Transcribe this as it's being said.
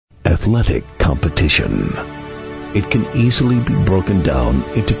athletic competition. It can easily be broken down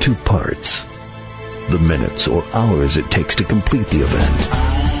into two parts: the minutes or hours it takes to complete the event,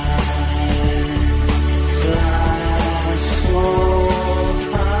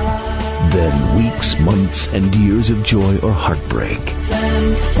 then weeks, months, and years of joy or heartbreak.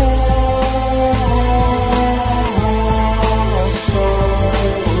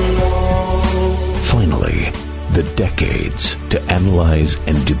 Finally, the decades to analyze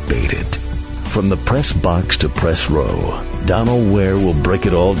and debate it. From the press box to press row, Donald Ware will break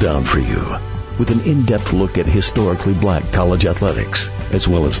it all down for you with an in-depth look at historically black college athletics, as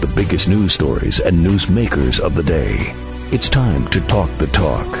well as the biggest news stories and newsmakers of the day. It's time to talk the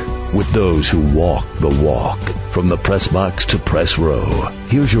talk with those who walk the walk. From the press box to press row,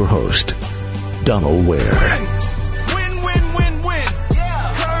 here's your host, Donald Ware.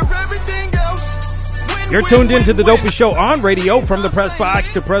 You're tuned into the dopest show on radio. From the press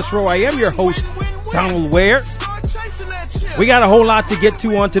box to press row, I am your host, Donald Ware. We got a whole lot to get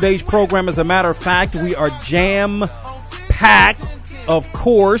to on today's program. As a matter of fact, we are jam-packed, of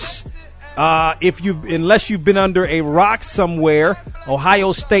course. Unless you've been under a rock somewhere,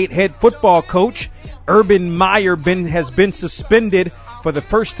 Ohio State head football coach Urban Meyer has been suspended for the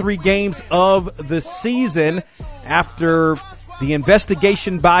first 3 games of the season after the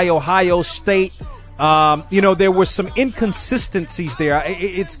investigation by Ohio State. There were some inconsistencies there.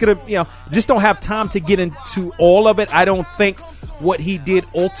 It's going to, just don't have time to get into all of it. I don't think what he did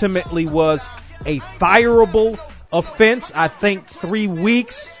ultimately was a fireable offense. I think 3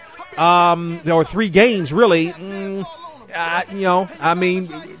 weeks, or 3 games really,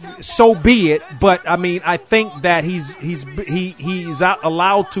 so be it. But I think that he's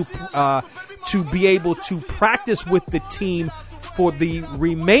allowed to be able to practice with the team for the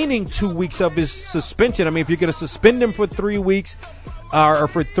remaining 2 weeks of his suspension. If you're going to suspend him for 3 weeks or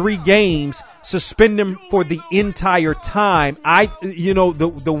for 3 games, suspend him for the entire time.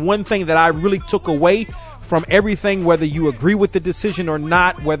 The one thing that I really took away from everything, whether you agree with the decision or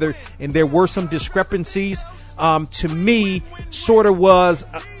not, and there were some discrepancies, to me sort of was,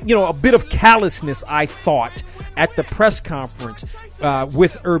 a bit of callousness, I thought, at the press conference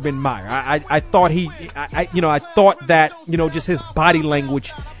with Urban Meyer. I thought I thought that, just his body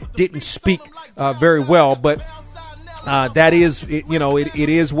language didn't speak very well, but that is, it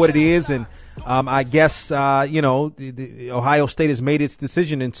is what it is. And I guess, the Ohio State has made its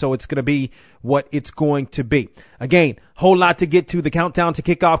decision, and so it's going to be what it's going to be. Again, whole lot to get to. The countdown to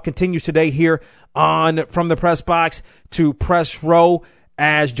kickoff continues today here on From the Press Box to Press Row.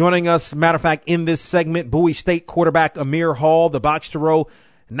 As joining us, matter of fact, in this segment, Bowie State quarterback Amir Hall, the Box to Row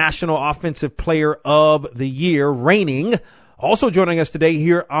National Offensive Player of the Year, reigning. Also joining us today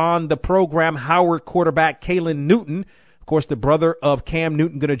here on the program, Howard quarterback Kalen Newton. Of course, the brother of Cam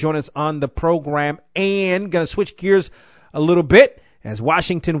Newton, going to join us on the program, and going to switch gears a little bit as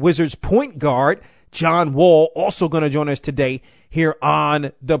Washington Wizards point guard John Wall also going to join us today here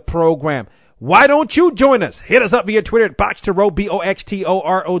on the program. Why don't you join us? Hit us up via Twitter at Box to Row, BOXTOROW,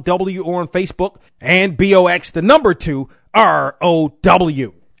 or on Facebook, and BOX, the number 2,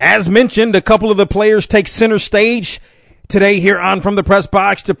 ROW. As mentioned, a couple of the players take center stage today here on From the Press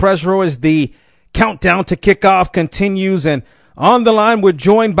Box to Press Row as the countdown to kickoff continues. And on the line, we're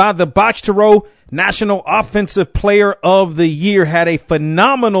joined by the Box to Row National Offensive Player of the Year. Had a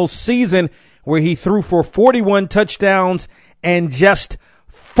phenomenal season where he threw for 41 touchdowns and just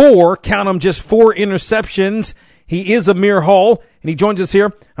 4 interceptions. He is Amir Hall, and he joins us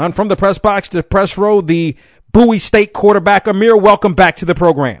here on From the Press Box to Press Row, the Bowie State quarterback. Amir, welcome back to the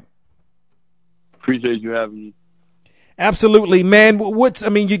program. Appreciate you having me. Absolutely, man.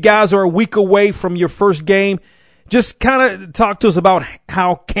 You guys are a week away from your first game. Just kind of talk to us about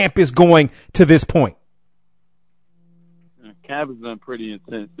how camp is going to this point. Camp has been pretty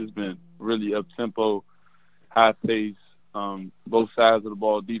intense. It's been really up-tempo, high-pace. Both sides of the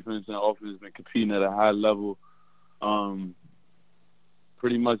ball, defense and offense, been competing at a high level.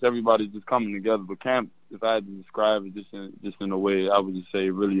 Pretty much everybody's just coming together. But camp, if I had to describe it just in a way, I would just say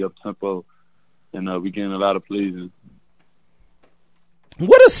really up-tempo, and we're getting a lot of plays in.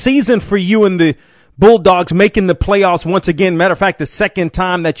 What a season for you and the Bulldogs, making the playoffs once again. Matter of fact, the second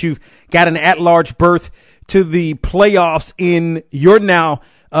time that you've got an at-large berth to the playoffs in your now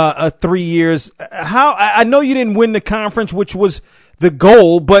 3 years. I know you didn't win the conference, which was the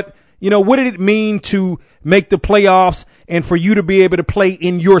goal, but what did it mean to make the playoffs and for you to be able to play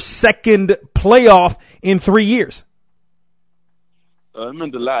in your second playoff in 3 years? It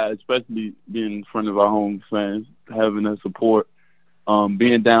meant a lot, especially being in front of our home fans, having that support,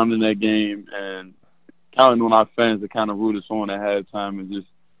 being down in that game, and counting on our fans to kind of root us on at halftime and just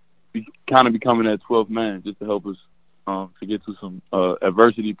kind of becoming that 12th man just to help us to get to some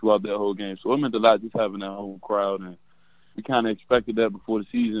adversity throughout that whole game. So it meant a lot just having that whole crowd, and we kind of expected that before the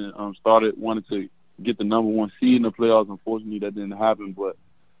season started. Wanted to get the number 1 seed in the playoffs. Unfortunately, that didn't happen, but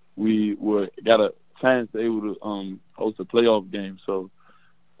we got a chance to able to host a playoff game. So,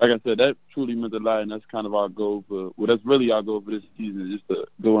 like I said, that truly meant a lot, and that's kind of our goal that's really our goal for this season, just to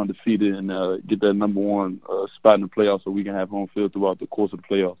go undefeated and get that number 1 spot in the playoffs so we can have home field throughout the course of the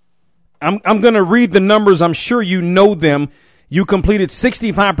playoffs. I'm going to read the numbers. I'm sure you know them. You completed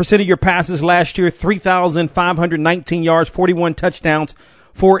 65% of your passes last year, 3,519 yards, 41 touchdowns,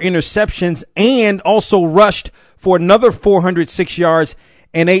 4 interceptions, and also rushed for another 406 yards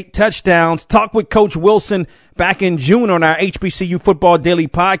and 8 touchdowns. Talked with Coach Wilson back in June on our HBCU Football Daily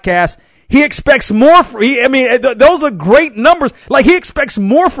podcast. He expects more. Those are great numbers. Like, he expects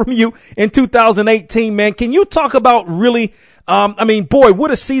more from you in 2018, man. Can you talk about really,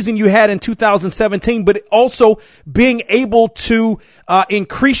 what a season you had in 2017, but also being able to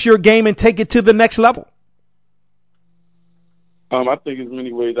increase your game and take it to the next level? I think there's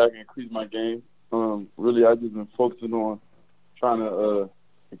many ways I can increase my game. Really, I've just been focusing on trying to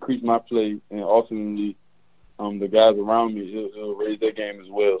increase my play, and ultimately the guys around me, it'll raise their game as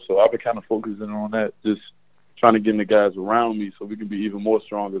well. So I've been kind of focusing on that, just trying to get the guys around me so we can be even more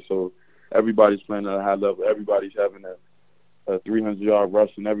stronger. So everybody's playing at a high level. Everybody's having a 300-yard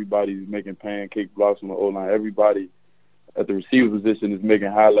rush, and everybody's making pancake blocks on the O-line. Everybody at the receiver position is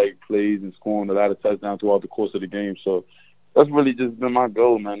making highlight plays and scoring a lot of touchdowns throughout the course of the game. So that's really just been my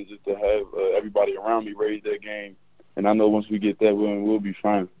goal, man, just to have everybody around me raise their game. And I know once we get that, we'll be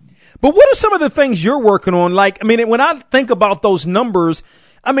fine. But what are some of the things you're working on? When I think about those numbers,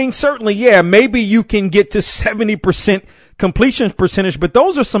 certainly, yeah, maybe you can get to 70% completion percentage, but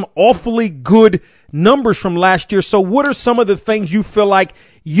those are some awfully good numbers from last year. So what are some of the things you feel like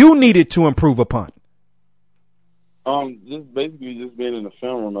you needed to improve upon? Just being in the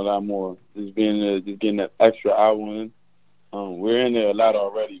film room a lot more, just being there, just getting that extra hour in. We're in there a lot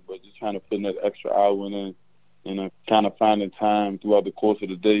already, but just trying to put in that extra hour in. And kind of finding time throughout the course of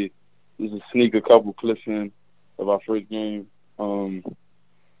the day just to sneak a couple clips in of our first game.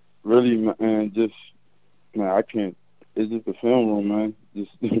 Really, man, I can't. It's just the film room, man.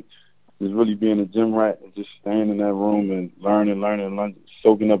 Just really being a gym rat and just staying in that room and learning,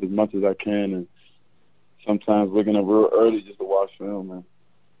 soaking up as much as I can, and sometimes waking up real early just to watch film, man.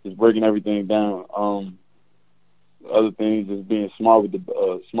 Just breaking everything down. Other things, just being smart with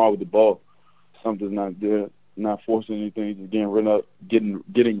the ball. Something's not there. Not forcing anything, just getting rid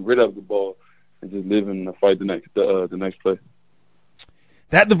of the ball, and just living to fight the next play.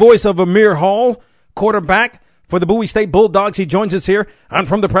 That the voice of Amir Hall, quarterback for the Bowie State Bulldogs. He joins us here on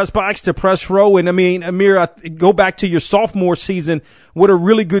From the Press Box to Press Row. And Amir, go back to your sophomore season. What a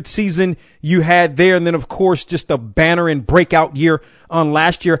really good season you had there, and then of course just a banner and breakout year on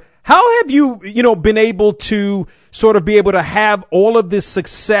last year. How have you been able to sort of be able to have all of this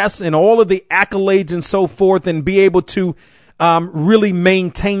success and all of the accolades and so forth, and be able to really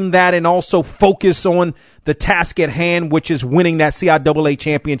maintain that and also focus on the task at hand, which is winning that CIAA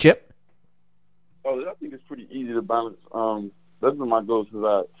championship? Oh, I think it's pretty easy to balance. That's been my goal since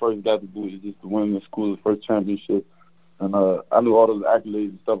I first got to do it, just to win the school's first championship. And I knew all those accolades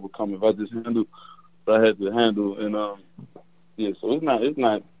and stuff would come if I just handled what I had to handle. And so it's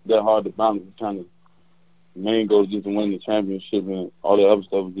not that hard to balance. It's kind of the main goal is just to win the championship, and all the other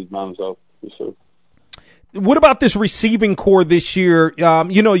stuff is just balance out for sure. What about this receiving core this year?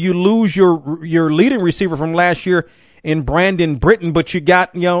 You lose your leading receiver from last year in Brandon Britton, but you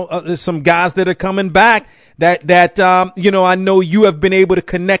got some guys that are coming back that I know you have been able to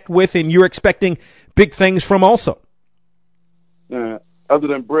connect with, and you're expecting big things from also. Yeah. Other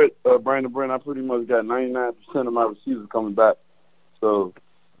than Brandon Britton, I pretty much got 99% of my receivers coming back. So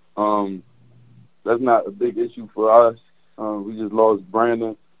that's not a big issue for us. We just lost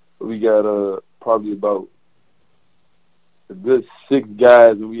Brandon. We got probably about a good 6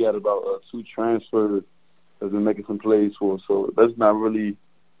 guys, and we had about 2 transfers that's been making some plays for us. So that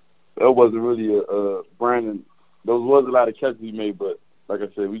wasn't really a Brandon. There was a lot of catches we made, but like I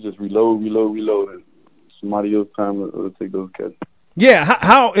said, we just reload, and somebody else time to take those catches. Yeah,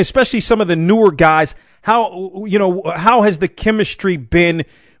 how especially some of the newer guys, how has the chemistry been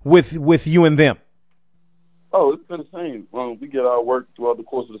with you and them? Oh, it's been the same. We get our work throughout the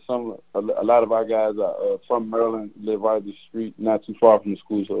course of the summer. A lot of our guys are from Maryland, live right up the street, not too far from the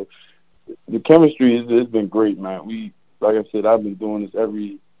school. So the chemistry has been great, man. Like I said, I've been doing this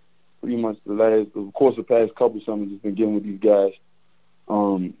pretty much the past couple summers, just been getting with these guys.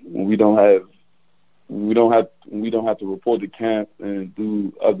 We don't have to report to camp and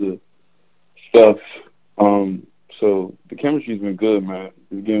do other stuff. So the chemistry's been good, man.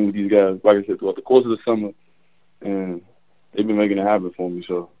 Just getting with these guys, like I said, throughout the course of the summer, and they've been making it happen for me.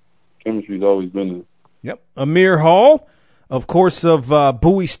 So chemistry's always been there. Yep. Amir Hall, of course, of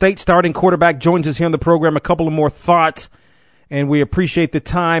Bowie State, starting quarterback, joins us here on the program. A couple of more thoughts, and we appreciate the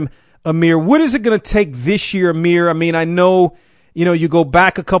time. Amir, what is it going to take this year, Amir? I mean, I know, you go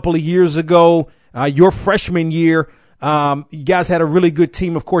back a couple of years ago, your freshman year, you guys had a really good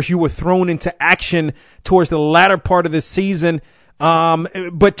team. Of course, you were thrown into action towards the latter part of the season.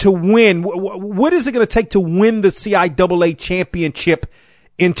 But to win, what is it going to take to win the CIAA championship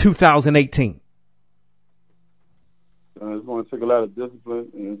in 2018? It's going to take a lot of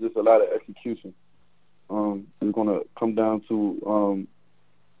discipline and just a lot of execution. It's going to come down to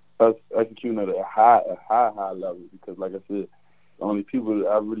us executing at a high level, because, like I said, the only people that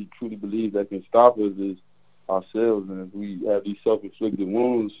I really truly believe that can stop us is ourselves. And if we have these self-inflicted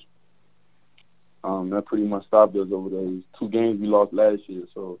wounds, that pretty much stopped us over those 2 games we lost last year.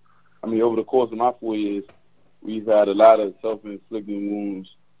 So, I mean, over the course of my 4 years, we've had a lot of self-inflicted wounds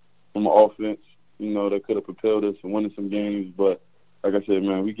from the offense, that could have propelled us and winning some games. But like I said,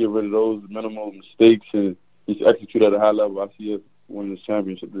 man, we get rid of those minimal mistakes and just execute at a high level. I see us winning this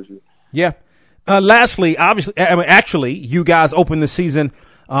championship this year. Yeah. Lastly, actually, you guys opened the season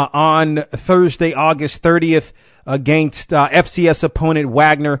on Thursday, August 30th, against FCS opponent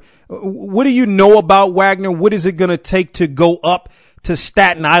Wagner. What do you know about Wagner? What is it going to take to go up to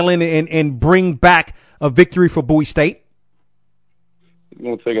Staten Island and bring back a victory for Bowie State? It's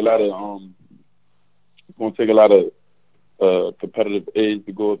going to take a lot of competitive edge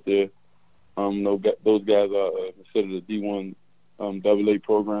to go up there. Those guys are considered a D1 AA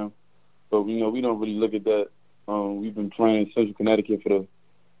program, but we don't really look at that. We've been playing Central Connecticut for the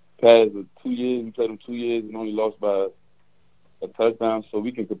past 2 years. We played them 2 years and only lost by a touchdown, so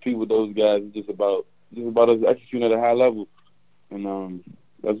we can compete with those guys. It's just about us executing at a high level, and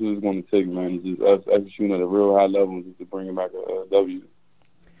that's what it's going to take, man. It's just us executing at a real high level and just to bring back a W.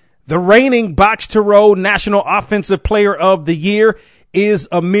 The reigning Box to Row National Offensive Player of the Year is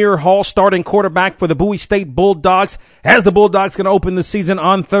Amir Hall, starting quarterback for the Bowie State Bulldogs, as the Bulldogs going to open the season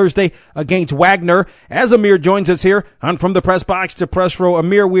on Thursday against Wagner. As Amir joins us here on From the Press Box to Press Row.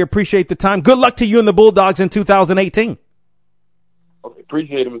 Amir, we appreciate the time. Good luck to you and the Bulldogs in 2018. Okay,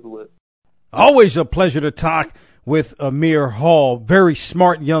 appreciate it, Mr. Wood. Always a pleasure to talk with Amir Hall. Very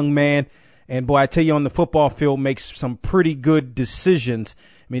smart young man. And, boy, I tell you, on the football field, makes some pretty good decisions.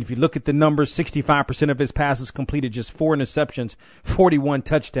 I mean, if you look at the numbers, 65% of his passes completed, just 4 interceptions, 41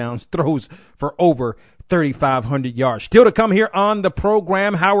 touchdowns, throws for over 3,500 yards. Still to come here on the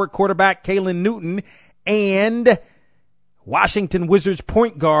program, Howard quarterback Caylin Newton and Washington Wizards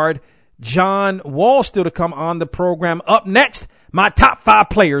point guard John Wall still to come on the program. Up next, my top 5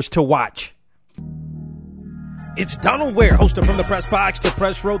 players to watch. It's Donald Ware, host of From the Press Box to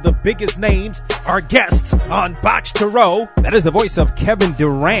Press Row. The biggest names are guests on Box to Row. That is the voice of Kevin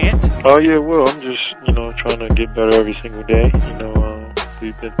Durant. Oh, yeah, well, I'm just, trying to get better every single day.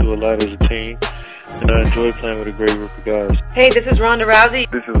 We've been through a lot as a team, and I enjoy playing with a great group of guys. Hey, this is Ronda Rousey.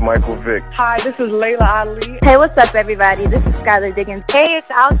 This is Michael Vick. Hi, this is Layla Ali. Hey, what's up, everybody? This is Skylar Diggins. Hey, it's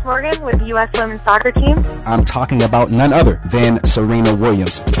Alex Morgan with the U.S. Women's Soccer Team. I'm talking about none other than Serena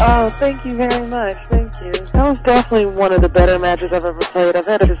Williams. Oh, thank you very much. Thank you. That was definitely one of the better matches I've ever played. I've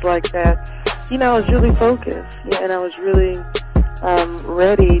had matches like that. I was really focused, and I was really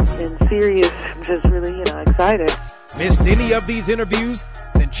ready and serious and just really, excited. Missed any of these interviews?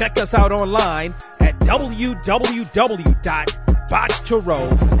 Then check us out online at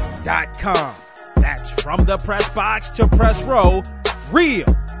www.boxtorow.com. That's From the Press Box to Press Row, real,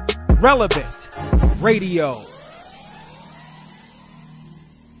 relevant radio.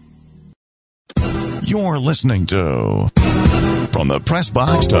 You're listening to From the Press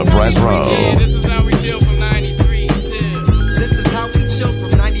Box to Press Row. Yeah, this is how we chill from 93 till. This is how we chill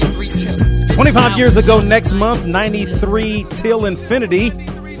from 93 till. 25 years ago next month, 93 Till Infinity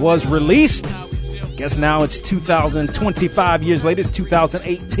was released. Guess now it's 2025 years later. It's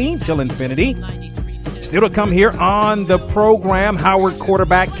 2018 Till Infinity. Still to come here on the program, Howard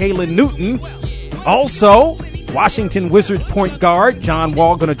quarterback Caylin Newton. Also, Washington Wizards point guard John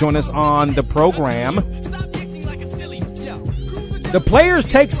Wall going to join us on the program. The players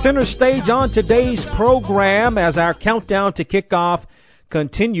take center stage on today's program as our countdown to kickoff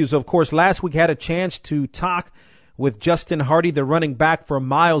continues. Of course, last week had a chance to talk with Justin Hardy, the running back for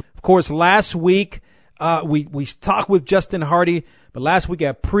Miles. Of course, last week we talked with Justin Hardy, but last week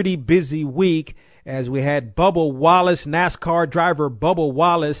a pretty busy week as we had Bubba Wallace, NASCAR driver Bubba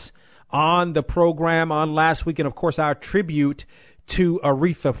Wallace, on the program on last week, and of course our tribute to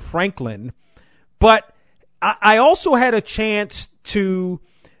Aretha Franklin. But I also had a chance to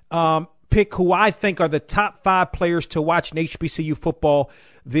pick who I think are the top 5 players to watch in HBCU football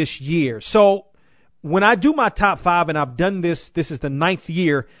this year. So when I do my top 5, and I've done this is the 9th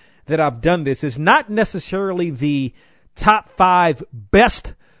year that I've done this, is not necessarily the top 5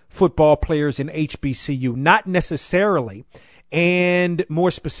 best football players in HBCU, not necessarily. And more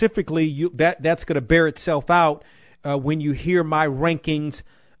specifically, that's going to bear itself out when you hear my rankings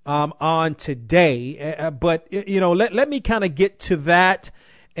on today. But let me kind of get to that,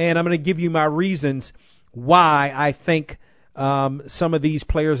 and I'm going to give you my reasons why I think some of these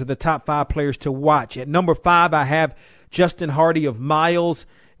players are the top 5 players to watch. At number 5, I have Justin Hardy of Miles.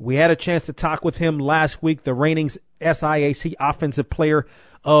 We had a chance to talk with him last week, the reigning SIAC Offensive Player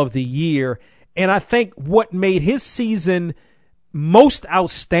of the Year. And I think what made his season most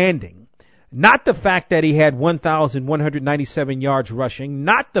outstanding, not the fact that he had 1,197 yards rushing,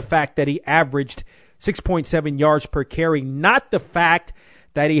 not the fact that he averaged 6.7 yards per carry, not the fact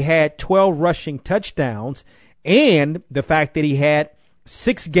that he had 12 rushing touchdowns, and the fact that he had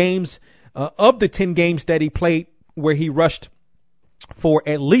 6 games of the 10 games that he played where he rushed for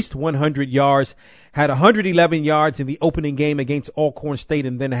at least 100 yards, had 111 yards in the opening game against Alcorn State,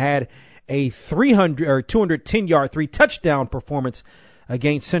 and then had a 210-yard 3-touchdown performance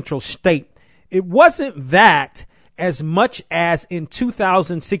against Central State. It wasn't that as much as in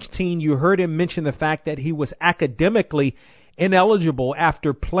 2016 you heard him mention the fact that he was academically ineligible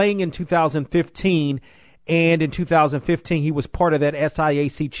after playing in 2015, and in 2015 he was part of that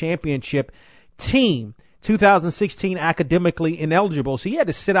SIAC championship team. 2016 academically ineligible, so he had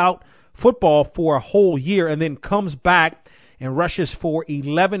to sit out football for a whole year, and then comes back and rushes for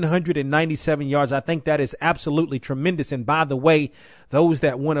 1,197 yards. I think that is absolutely tremendous. And by the way, those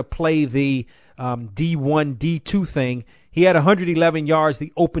that want to play the D1, D2 thing, he had 111 yards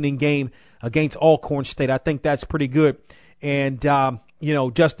the opening game against Alcorn State. I think that's pretty good. And,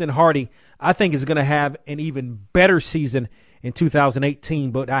 Justin Hardy, I think is going to have an even better season in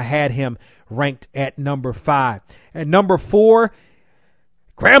 2018, but I had him ranked at number 5. At number 4,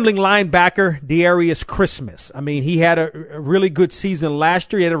 Grambling linebacker Dearius Christmas. I mean, he had a really good season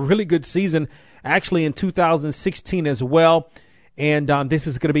last year. He had a really good season actually in 2016 as well. And this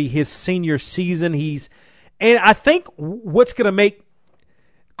is going to be his senior season. And I think what's going to make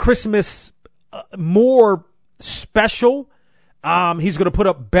Christmas more special, he's going to put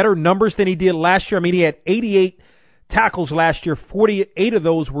up better numbers than he did last year. I mean, he had 88 tackles last year. 48 of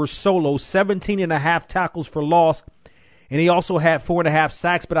those were solo, 17.5 tackles for loss. And he also had 4.5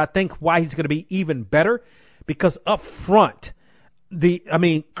 sacks. But I think why he's going to be even better, because up front,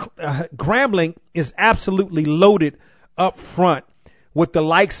 Grambling is absolutely loaded up front with the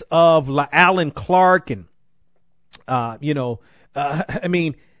likes of Alan Clark and, they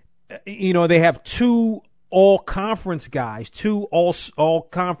have 2 all-conference guys, 2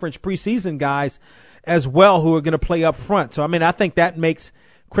 all-conference preseason guys as well who are going to play up front. So, I think that makes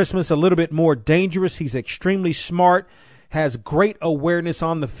Christmas a little bit more dangerous. He's extremely smart, has great awareness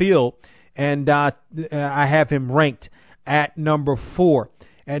on the field, and I have him ranked at number 4.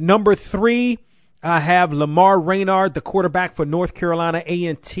 At number 3, I have Lamar Raynard, the quarterback for North Carolina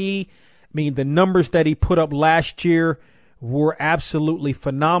A&T. The numbers that he put up last year were absolutely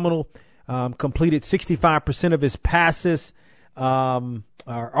phenomenal. Completed 65% of his passes, or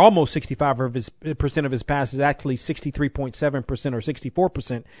almost 65% of his passes, actually 63.7% or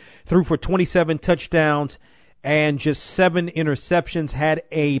 64%. Threw for 27 touchdowns and just 7 interceptions. Had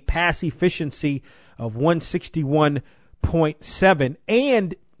a pass efficiency of 161.7.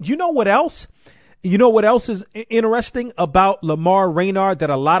 And you know what else? You know what else is interesting about Lamar Raynard that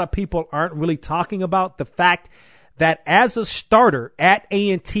a lot of people aren't really talking about? The fact that as a starter at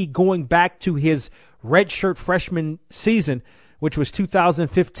A&T, going back to his redshirt freshman season, which was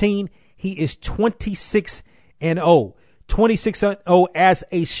 2015, he is 26-0. 26-0 as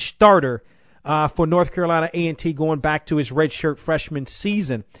a starter for North Carolina A&T, going back to his redshirt freshman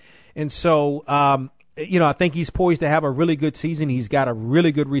season. And so, I think he's poised to have a really good season. He's got a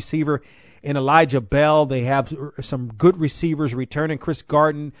really good receiver in Elijah Bell. They have some good receivers returning. Chris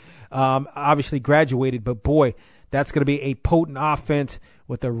Garden obviously graduated, but boy, that's going to be a potent offense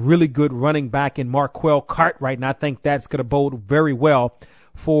with a really good running back in Marquell Cartwright, and I think that's going to bode very well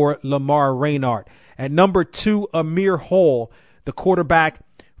for Lamar Raynard. At number 2, Amir Hall, the quarterback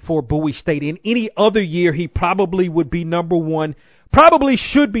for Bowie State. In any other year, he probably would be number 1, probably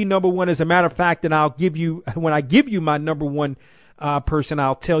should be number 1, as a matter of fact, and when I give you my number 1 person,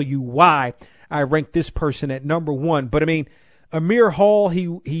 I'll tell you why I rank this person at number 1. But Amir Hall,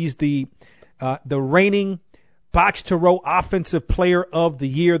 he's the reigning box to row offensive player of the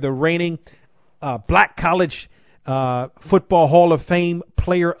year, the reigning Black College Football Hall of Fame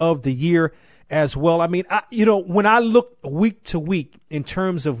Player of the Year as well. I mean, when I look week to week in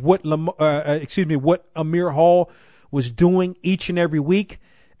terms of what what Amir Hall was doing each and every week,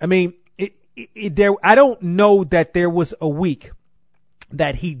 I mean, I don't know that there was a week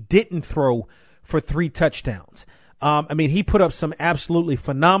that he didn't throw for 3 touchdowns. I mean, he put up some absolutely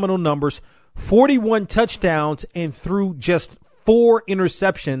phenomenal numbers, 41 touchdowns and threw just 4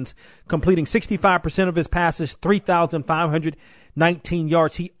 interceptions, completing 65% of his passes, 3,519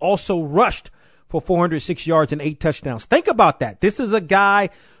 yards. He also rushed for 406 yards and 8 touchdowns. Think about that. This is a guy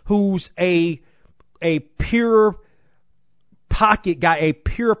who's a pure pocket guy, a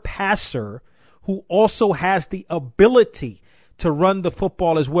pure passer who also has the ability to run the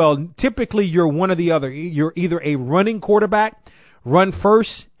football as well. Typically, you're one or the other. You're either a running quarterback, run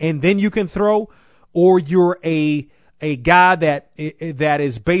first, and then you can throw, or you're a guy that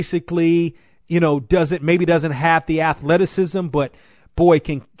is basically, doesn't have the athleticism, but boy,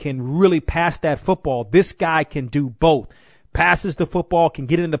 can really pass that football. This guy can do both. Passes the football, can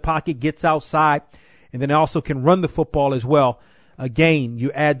get in the pocket, gets outside, and then also can run the football as well. Again,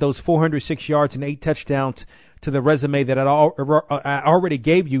 you add those 406 yards and 8 touchdowns to the resume that I already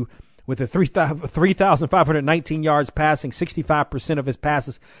gave you, with the 3,519 yards passing, 65% of his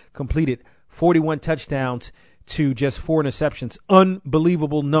passes completed, 41 touchdowns to just 4 interceptions.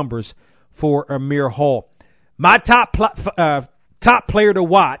 Unbelievable numbers for Amir Hall. My top player to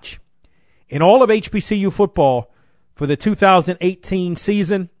watch in all of HBCU football for the 2018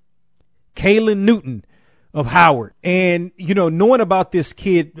 season, Caylin Newton of Howard. And, knowing about this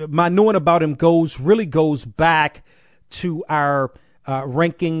kid, my knowing about him really goes back to our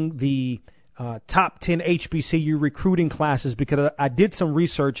ranking the top 10 HBCU recruiting classes, because I did some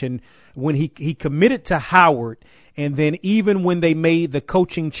research, and when he committed to Howard, and then even when they made the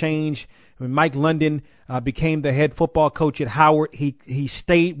coaching change, when Mike London became the head football coach at Howard, he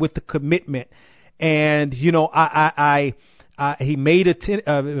stayed with the commitment. And, he made a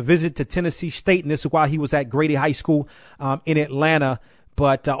visit to Tennessee State, and this is why he was at Grady High School in Atlanta.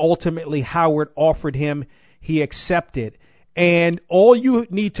 But ultimately, Howard offered him. He accepted. And all you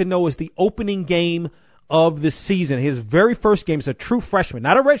need to know is the opening game of the season. His very first game is a true freshman,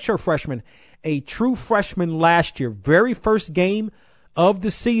 not a redshirt freshman, a true freshman last year. Very first game of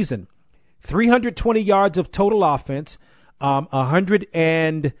the season. 320 yards of total offense, he had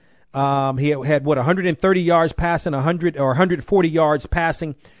 130 yards passing, 140 yards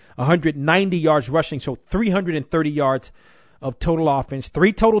passing, 190 yards rushing, so 330 yards of total offense,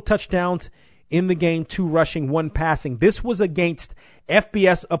 3 total touchdowns in the game, 2 rushing, 1 passing. This was against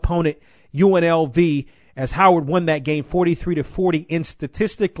FBS opponent UNLV, as Howard won that game 43-40 in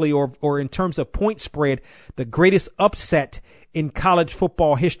statistically or in terms of point spread, the greatest upset in college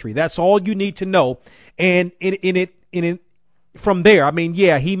football history. That's all you need to know. And from there, I mean,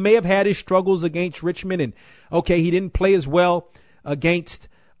 yeah, he may have had his struggles against Richmond, and he didn't play as well against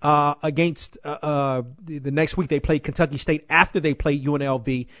the next week they played Kentucky State after they played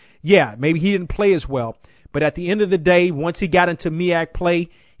UNLV. Yeah, maybe he didn't play as well, but at the end of the day, once he got into MEAC play,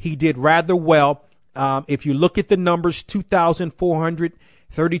 he did rather well. If you look at the numbers,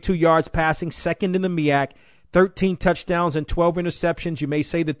 2,432 yards passing, second in the MEAC, 13 touchdowns and 12 interceptions. You may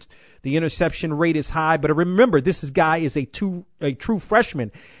say that the interception rate is high, but remember, this guy is a true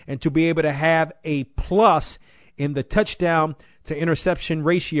freshman, and to be able to have a plus in the touchdown to interception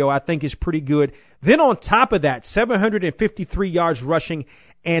ratio, I think is pretty good. Then on top of that, 753 yards rushing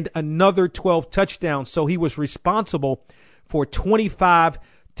and another 12 touchdowns. So he was responsible for 25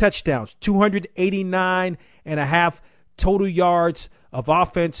 touchdowns, 289.5 total yards of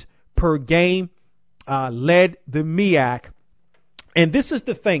offense per game. Led the MEAC. And this is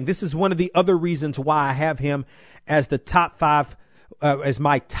the thing. This is one of the other reasons why I have him as the top 5, as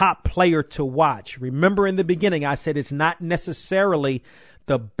my top player to watch. Remember in the beginning, I said it's not necessarily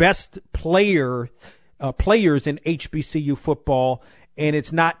the best players in HBCU football, and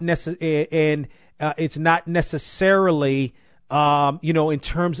it's not necessarily, in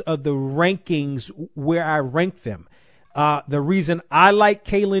terms of the rankings where I rank them. The reason I like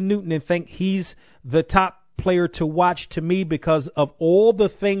Caylin Newton and think he's the top player to watch to me, because of all the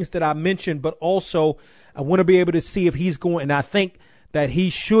things that I mentioned, but also I want to be able to see if he's going, and I think that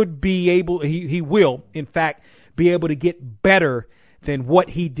he should be able, he will, in fact, be able to get better than what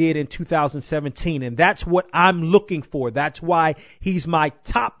he did in 2017. And that's what I'm looking for. That's why he's my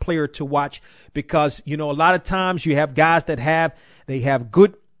top player to watch, because, a lot of times you have guys that have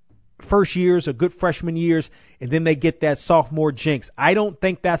good first years or good freshman years, and then they get that sophomore jinx. I don't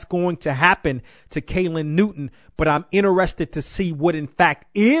think that's going to happen to Caylin Newton, but I'm interested to see what in fact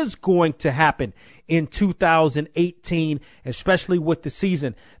is going to happen in 2018, especially with the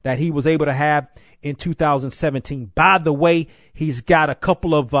season that he was able to have in 2017. By the way, he's got a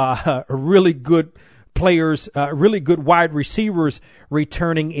couple of really good players, really good wide receivers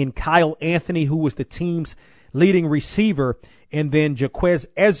returning in Kyle Anthony, who was the team's leading receiver, and then Jaquez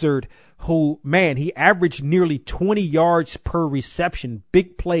Ezzard, who, man, he averaged nearly 20 yards per reception,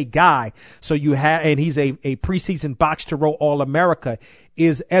 big play guy. So you have, and he's a preseason box to row All-America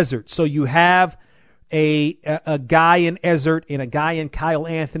is Ezzard. So you have a guy in Ezzard and a guy in Kyle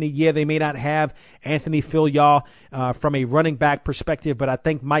Anthony. Yeah, they may not have Anthony Filial from a running back perspective, but I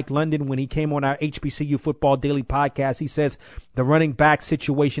think Mike London, when he came on our HBCU Football Daily podcast, he says the running back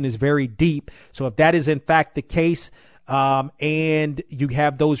situation is very deep. So if that is in fact the case, and you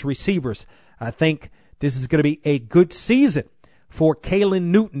have those receivers, I think this is going to be a good season for Caylin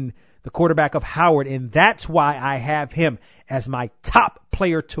Newton, the quarterback of Howard, and that's why I have him as my top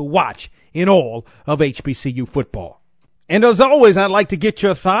player to watch in all of HBCU football. And as always, I'd like to get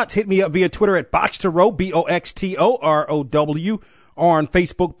your thoughts. Hit me up via Twitter at Boxtorow, BOXTOROW, or on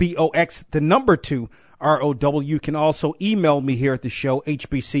Facebook, BOX2ROW. You can also email me here at the show,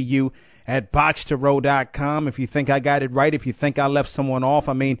 HBCU@boxtorow.com. If you think I got it right, if you think I left someone off,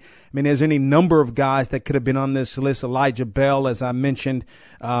 I mean, there's any number of guys that could have been on this list. Elijah Bell, as I mentioned,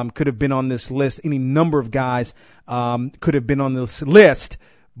 could have been on this list. Any number of guys could have been on this list,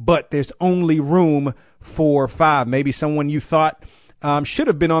 but there's only room for 5. Maybe someone you thought should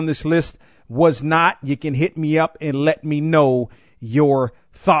have been on this list was not. You can hit me up and let me know your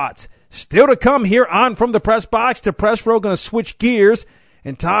thoughts. Still to come here on From the Press Box to Press Row, going to switch gears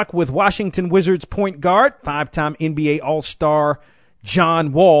and talk with Washington Wizards point guard, 5-time NBA All-Star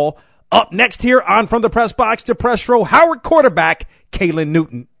John Wall. Up next here on From the Press Box to Press Row, Howard quarterback Caylin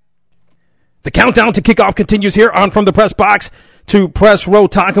Newton. The countdown to kickoff continues here on From the Press Box to Press Row,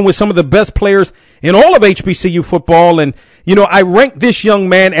 talking with some of the best players in all of HBCU football. And, I rank this young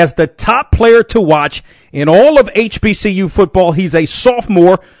man as the top player to watch in all of HBCU football. He's a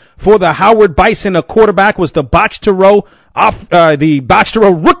sophomore for the Howard Bison. A quarterback, was the Box to Row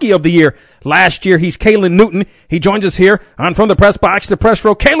Rookie of the Year last year. He's Caylin Newton. He joins us here on From the Press Box to Press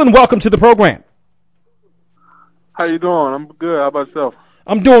Row. Caylin, welcome to the program. How you doing? I'm good. How about yourself?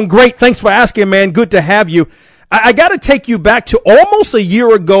 I'm doing great. Thanks for asking, man. Good to have you. I got to take you back to almost a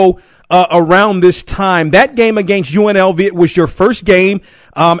year ago around this time. That game against UNLV, it was your first game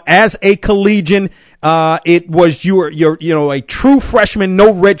as a collegian. It was a true freshman,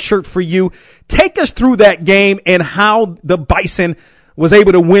 no red shirt for you. Take us through that game and how the Bison was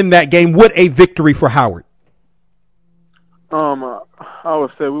able to win that game. What a victory for Howard. I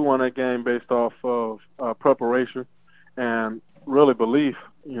would say we won that game based off of preparation and really belief.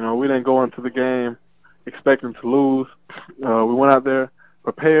 We didn't go into the game expecting to lose. We went out there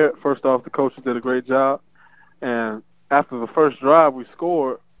prepared. First off, the coaches did a great job. And after the first drive, we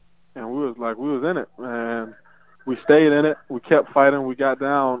scored, and we was in it. And we stayed in it. We kept fighting. We got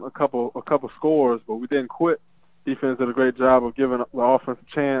down a couple scores, but we didn't quit. Defense did a great job of giving the offense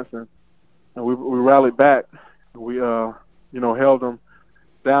a chance, and we rallied back. We held them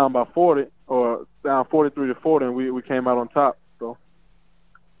down by 40 or down 43-40, and we came out on top. So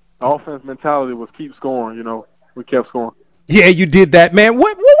the offense mentality was keep scoring. We kept scoring. Yeah, you did that, man.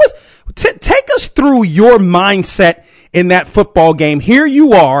 What was take us through your mindset in that football game? Here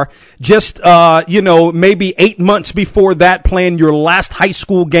you are, just maybe 8 months before that, playing your last high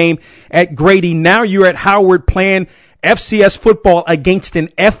school game at Grady. Now you're at Howard playing FCS football against an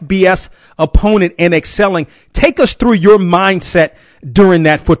FBS opponent and excelling. Take us through your mindset during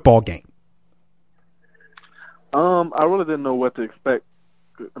that football game. I really didn't know what to expect.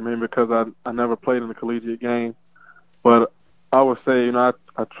 Because I never played in a collegiate game. But I would say, I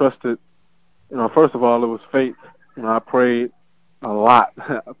trusted, first of all, it was faith. I prayed a lot.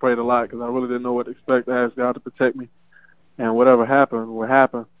 I prayed a lot because I really didn't know what to expect. I asked God to protect me. And whatever happened would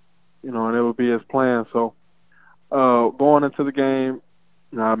happen, and it would be His plan. So going into the game,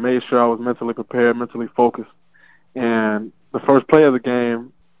 I made sure I was mentally prepared, mentally focused. And the first play of the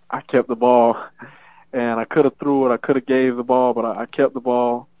game, I kept the ball. And I could have threw it, I could have gave the ball, but I kept the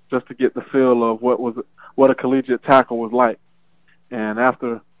ball just to get the feel of what a collegiate tackle was like. And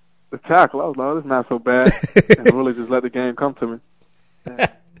after the tackle, I was like, oh, this is not so bad, and really just let the game come to me. And,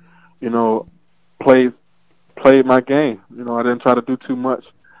 played my game. I didn't try to do too much,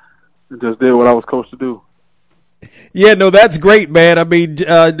 and just did what I was coached to do. Yeah, no, that's great, man. I mean,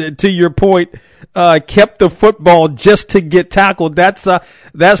 to your point, kept the football just to get tackled.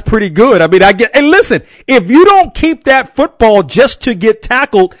 That's pretty good. I mean, and listen, if you don't keep that football just to get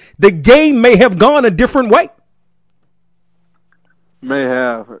tackled, the game may have gone a different way. May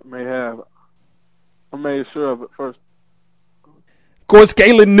have. I made sure of it first. Of course,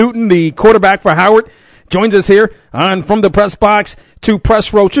 Caylin Newton, the quarterback for Howard, joins us here on From the Press Box to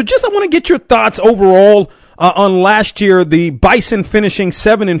Press Row. So I want to get your thoughts overall on last year. The Bison finishing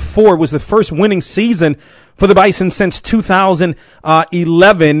 7-4 was the first winning season for the Bison since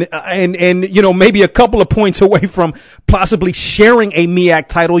 2011, and maybe a couple of points away from possibly sharing a MEAC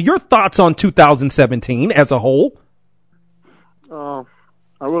title. Your thoughts on 2017 as a whole?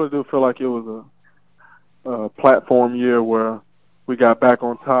 I really do feel like it was a platform year where we got back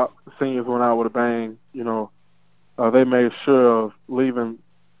on top. The seniors went out with a bang. They made sure of leaving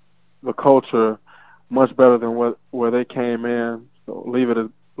the culture much better than where they came in. So leave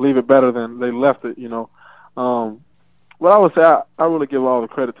it better than they left it. But I would say I really give all the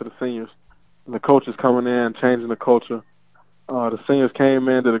credit to the seniors and the coaches coming in, changing the culture. The seniors came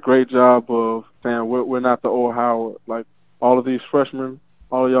in, did a great job of saying we're not the old Howard. Like all of these freshmen,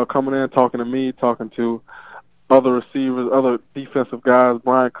 all of y'all coming in, talking to me, talking to other receivers, other defensive guys,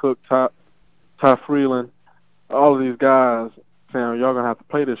 Brian Cook, Ty Freeland, all of these guys saying y'all gonna have to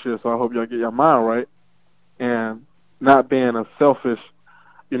play this year, so I hope y'all get your mind right. And not being a selfish,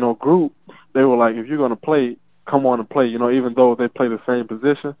 group, they were like, if you're gonna play, come on and play. Even though they play the same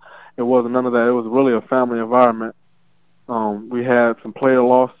position, it wasn't none of that. It was really a family environment. We had some player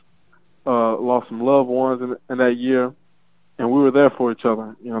lost some loved ones in that year, and we were there for each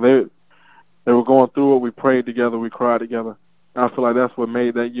other. They were going through it. We prayed together. We cried together. And I feel like that's what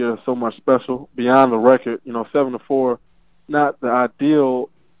made that year so much special. Beyond the record, 7-4, not the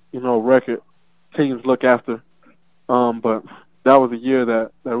ideal, record teams look after. But that was a year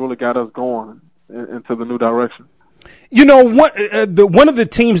that really got us going into the new direction. One of the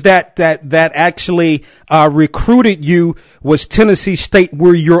teams that actually recruited you was Tennessee State,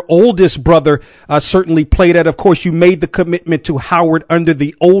 where your oldest brother certainly played at. Of course, you made the commitment to Howard under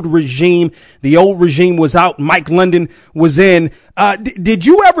the old regime. The old regime was out. Mike London was in. Did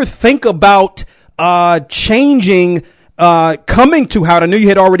you ever think about changing, coming to Howard? I knew you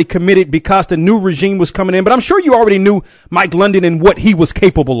had already committed because the new regime was coming in, but I'm sure you already knew Mike London and what he was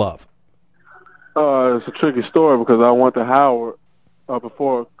capable of. It's a tricky story because I went to Howard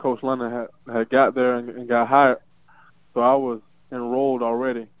before Coach London had got there and got hired. So I was enrolled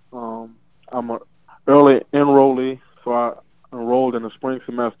already. I'm an early enrollee, so I enrolled in the spring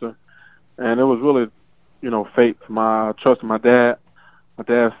semester. And it was really, fate. I trusted my dad. My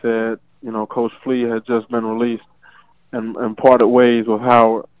dad said, Coach Flea had just been released and parted ways with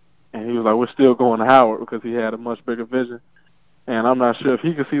Howard. And he was like, we're still going to Howard because he had a much bigger vision. And I'm not sure if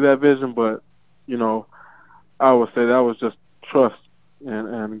he could see that vision, but I would say that was just trust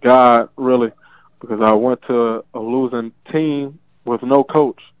and God, really, because I went to a losing team with no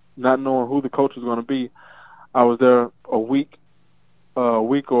coach, not knowing who the coach was going to be. I was there a week or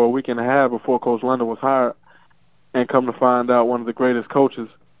a week and a half before Coach London was hired, and come to find out one of the greatest coaches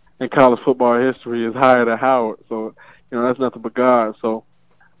in college football history is hired at Howard. So, that's nothing but God. So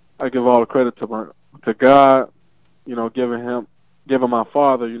I give all the credit to God, giving my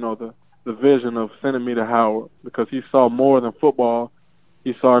father, the vision of sending me to Howard, because he saw more than football.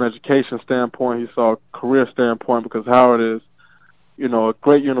 He saw an education standpoint. He saw a career standpoint, because Howard is, a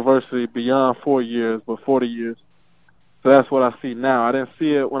great university beyond 4 years, but 40 years. So that's what I see now. I didn't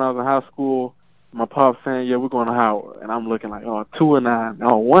see it when I was in high school. My pop saying, yeah, we're going to Howard. And I'm looking like, 2-9.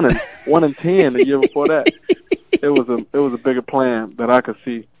 1-10 the year before that. It was a bigger plan that I could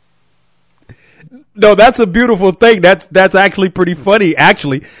see. No, that's a beautiful thing. That's actually pretty funny.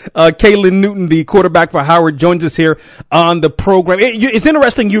 Actually, Caylin Newton, the quarterback for Howard, joins us here on the program. It's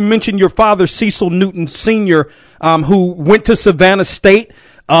interesting you mentioned your father, Cecil Newton Sr., who went to Savannah State,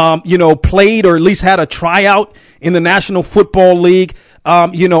 played or at least had a tryout in the National Football League.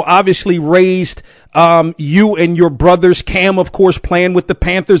 Obviously raised you and your brothers, Cam, of course, playing with the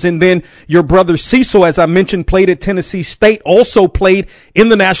Panthers, and then your brother Cecil, as I mentioned, played at Tennessee State, also played in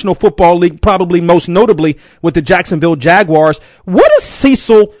the National Football League, probably most notably with the Jacksonville Jaguars. What does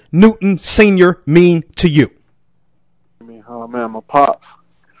Cecil Newton Sr. mean to you? My pops.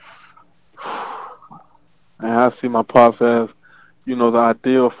 And I see my pops as, the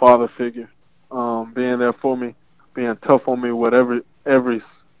ideal father figure, being there for me, being tough on me, whatever every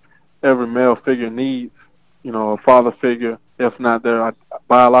male figure needs, a father figure, if not their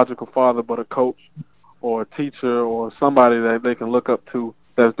biological father, but a coach or a teacher or somebody that they can look up to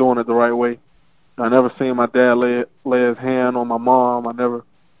that's doing it the right way. I never seen my dad lay his hand on my mom. I never,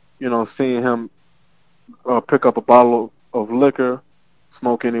 seen him pick up a bottle of liquor,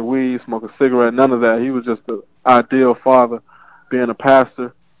 smoke any weed, smoke a cigarette, none of that. He was just the ideal father, being a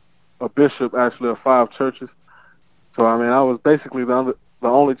pastor, a bishop, actually, of 5 churches. So, I was basically the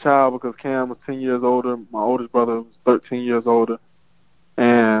only child because Cam was 10 years older. My oldest brother was 13 years older.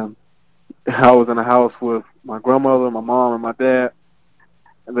 And I was in the house with my grandmother, my mom, and my dad.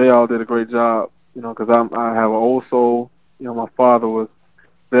 And they all did a great job, because I have an old soul. My father was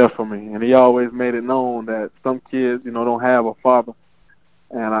there for me. And he always made it known that some kids, don't have a father.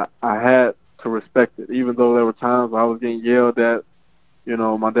 And I had to respect it, even though there were times I was getting yelled at.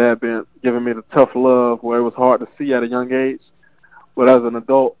 My dad been giving me the tough love where it was hard to see at a young age. But as an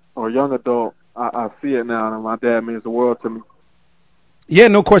adult or young adult, I see it now, and my dad means the world to me. Yeah,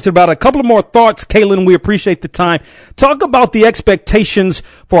 no question about it. A couple of more thoughts, Kalen. We appreciate the time. Talk about the expectations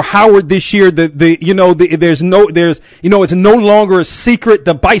for Howard this year. It's no longer a secret.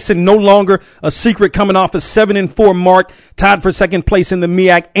 The Bison no longer a secret, coming off a 7-4 mark, tied for second place in the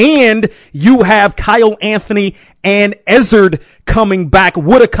MEAC, and you have Kyle Anthony and Ezzard coming back.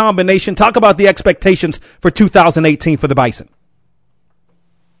 What a combination! Talk about the expectations for 2018 for the Bison.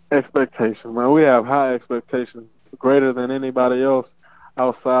 Expectations, man. We have high expectations, greater than anybody else.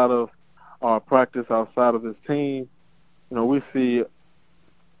 Outside of our practice, outside of this team, we see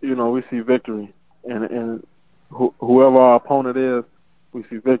victory, and whoever our opponent is, we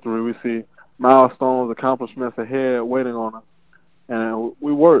see victory. We see milestones, accomplishments ahead waiting on us, and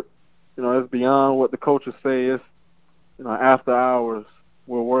we work. It's beyond what the coaches say. It's after hours,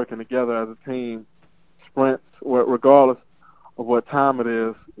 we're working together as a team, sprints, regardless of what time it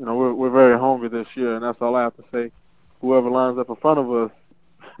is. We're very hungry this year, and that's all I have to say. Whoever lines up in front of us,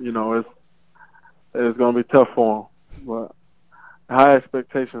 it's going to be tough for them. But high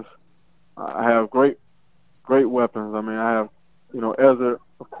expectations. I have great weapons. I have, Ezzard,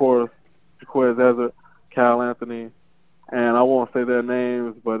 of course, Jaquez Ezzard, Kyle Anthony, and I won't say their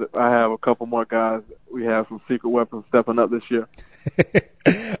names, but I have a couple more guys. We have some secret weapons stepping up this year.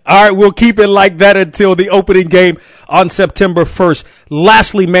 All right, we'll keep it like that until the opening game on September 1st.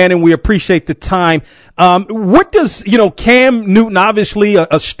 Lastly, Manning, we appreciate the time. What does, Cam Newton, obviously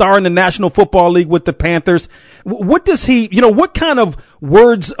a star in the National Football League with the Panthers, what does he, what kind of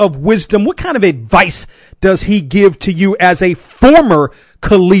words of wisdom, what kind of advice does he give to you as a former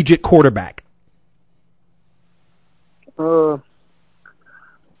collegiate quarterback? I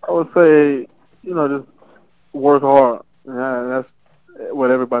would say, just work hard. That's what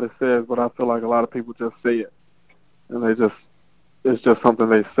everybody says, but I feel like a lot of people just say it. And it's just something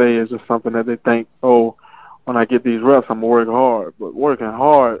they say. It's just something that they think, when I get these reps, I'm going to work hard. But working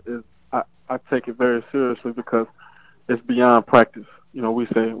hard is, I take it very seriously because it's beyond practice.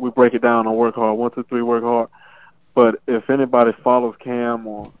 We break it down on work hard, 1, 2, 3, work hard. But if anybody follows Cam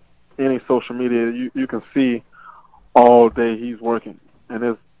or any social media, you can see all day he's working. And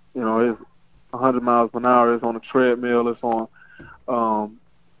it's 100 miles an hour. It's on a treadmill. It's on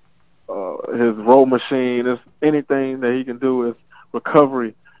his row machine. It's anything that he can do. Is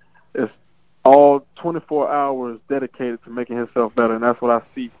recovery. It's all 24 hours dedicated to making himself better, and that's what I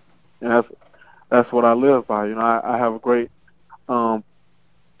see, and that's what I live by. I have a great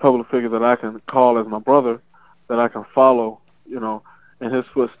public figure that I can call as my brother, that I can follow, in his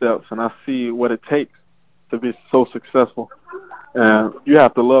footsteps, and I see what it takes to be so successful. And you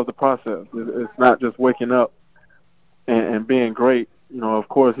have to love the process. It's not just waking up and being great. Of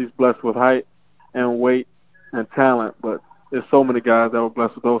course, he's blessed with height and weight and talent, but there's so many guys that were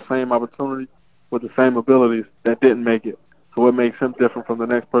blessed with those same opportunities, with the same abilities, that didn't make it. So what makes him different from the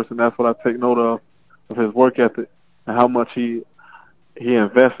next person? That's what I take note of his work ethic and how much he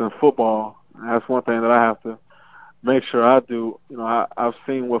invests in football. And that's one thing that I have to make sure I do. I've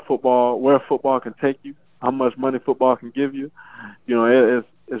seen where football can take you, how much money football can give you.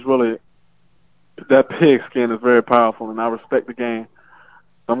 It's really, that pigskin is very powerful, and I respect the game.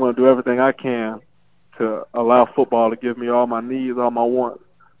 So I'm going to do everything I can to allow football to give me all my needs, all my wants.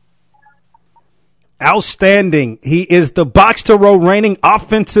 Outstanding. He is the Box to Row reigning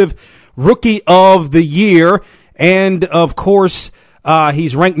offensive rookie of the year. And, of course,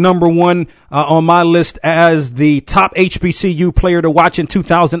 he's ranked number 1 on my list as the top HBCU player to watch in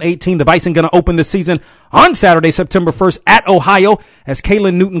 2018. The Bison going to open the season on Saturday, September 1st at Ohio as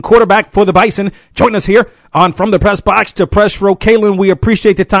Kalen Newton, quarterback for the Bison. Join us here on From the Press Box to Press Row. Kalen, we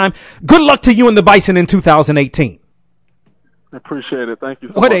appreciate the time. Good luck to you and the Bison in 2018. Appreciate it. Thank you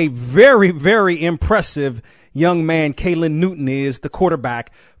so What much. a very, very impressive young man Kalen Newton is, the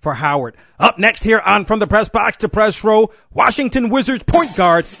quarterback for Howard. Up next here on From the Press Box to Press Row, Washington Wizards point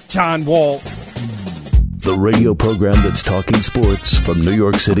guard John Wall. The radio program that's talking sports from New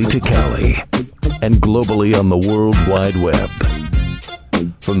York City to Cali and globally on the World Wide Web.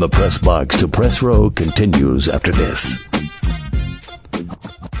 From the Press Box to Press Row continues after this.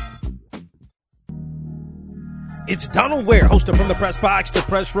 It's Donald Ware, host of From the Press Box to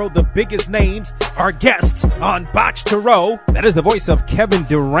Press Row. The biggest names are guests on Box to Row. That is the voice of Kevin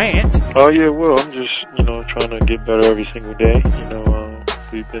Durant. Oh, yeah, well, I'm just, trying to get better every single day.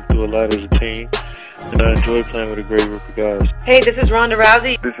 We've been through a lot as a team, and I enjoy playing with a great group of guys. Hey, this is Ronda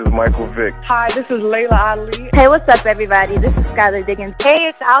Rousey. This is Michael Vick. Hi, this is Layla Ali. Hey, what's up, everybody? This is Skylar Diggins. Hey,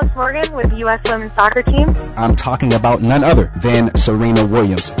 it's Alex Morgan with the U.S. Women's Soccer Team. I'm talking about none other than Serena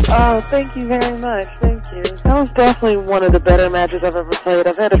Williams. Oh, thank you very much. Thank you. That was definitely one of the better matches I've ever played.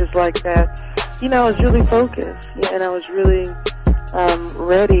 I've had just like that. I was really focused, and I was really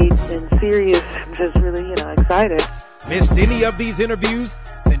ready and serious and just really, excited. Missed any of these interviews?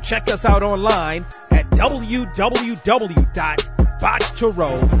 Then check us out online at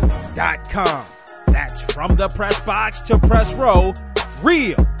www.boxtorow.com. That's From the Press Box to Press Row,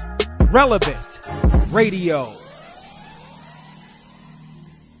 real, relevant radio.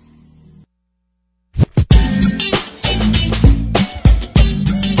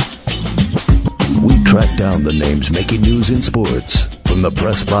 We track down the names making news in sports from the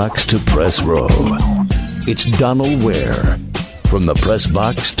Press Box to Press Row. It's Donald Ware. From the Press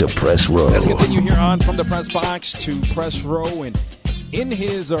Box to Press Row. Let's continue here on From the Press Box to Press Row. And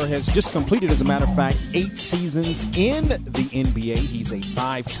has just completed, as a matter of fact, 8 seasons in the NBA. He's a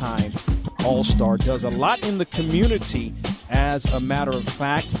 5-time All-Star. Does a lot in the community, as a matter of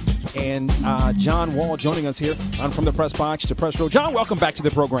fact. And John Wall joining us here on From the Press Box to Press Row. John, welcome back to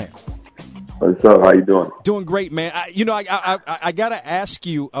the program. What's up? How you doing? Doing great, man. I got to ask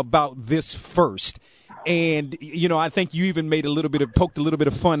you about this first. And, I think you even poked a little bit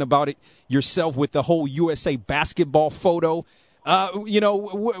of fun about it yourself with the whole USA basketball photo.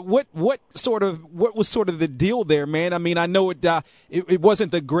 What was sort of the deal there, man? I mean, I know it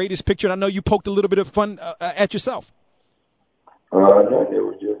wasn't the greatest picture, and I know you poked a little bit of fun at yourself. No, it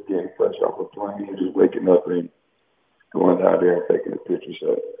was just getting fresh off a plane and just waking up and going out there and taking a picture.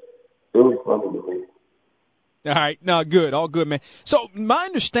 So it was fun to me. All right, no, good, all good, man. So my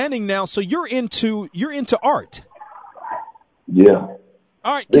understanding now, so you're into art. Yeah. All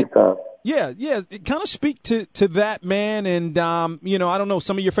right. Big time. Yeah. Kind of speak to that, man, and I don't know,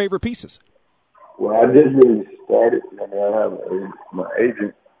 some of your favorite pieces. Well, I just really started. I have my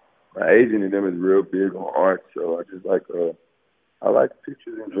agent and them is real big on art, so I just like I like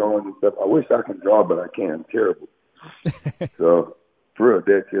pictures and drawings and stuff. I wish I could draw, but I can't. I'm terrible. So. For real,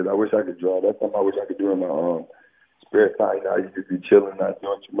 dead serious. I wish I could draw. That's something I wish I could do in my spare time. I used to be chilling, not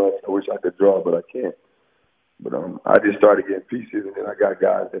doing too much. I wish I could draw, but I can't. But I just started getting pieces, and then I got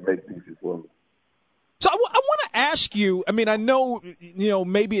guys that make pieces for me. So I want to ask you, I mean, I know,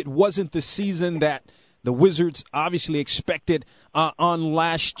 maybe it wasn't the season that the Wizards obviously expected on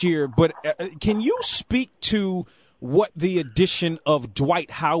last year, but can you speak to what the addition of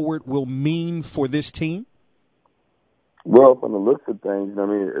Dwight Howard will mean for this team? Well, from the looks of things,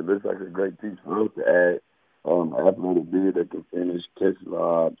 it looks like a great piece for us to add. Athletic big that can finish, catch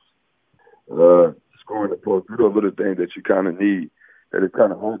lobs, scoring the post. Those little things that you kind of need. That it's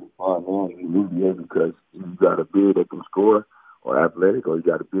kind of hard to find now in the NBA because you got a big that can score or athletic, or you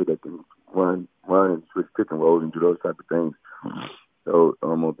got a big that can run and switch pick and roll and do those type of things. So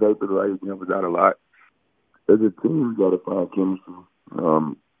on paper, he helps out a lot. As a team, you got to find chemistry.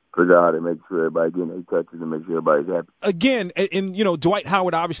 Figure out how to make sure everybody getting their touches and make sure everybody's happy. Again, and Dwight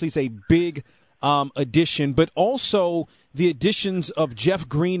Howard obviously is a big addition, but also the additions of Jeff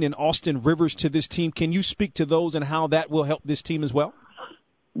Green and Austin Rivers to this team. Can you speak to those and how that will help this team as well?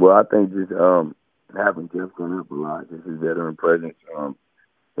 Well, I think just having Jeff going up a lot, just his veteran presence,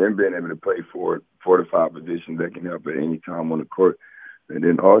 him being able to play 4 to 5 positions that can help at any time on the court. And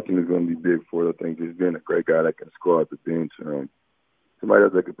then Austin is going to be big for it. I think just being a great guy that can score at the bench. Somebody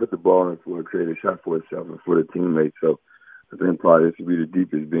else that can put the ball in the floor, create a shot for himself and for the teammates. So I think probably this would be the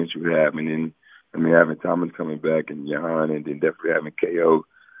deepest bench we have. And then, having Thomas coming back and Jahan, and then definitely having KO,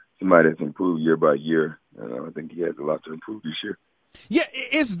 somebody that's improved year by year. I think he has a lot to improve this year. Yeah,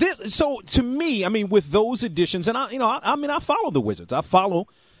 is this so? To me, with those additions, and I follow the Wizards. I follow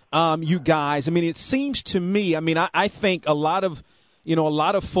you guys. It seems to me. I think a lot of a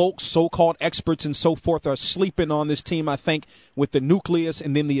lot of folks, so-called experts and so forth, are sleeping on this team, I think, with the nucleus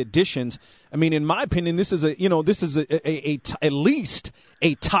and then the additions. I mean, in my opinion, this is at least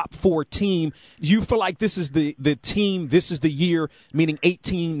a top 4 team. Do you feel like this is the team, this is the year, meaning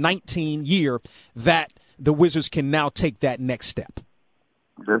 18-19 year, that the Wizards can now take that next step?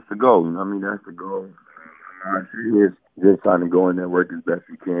 That's the goal. I mean, that's the goal. It's just trying to go in there, work as best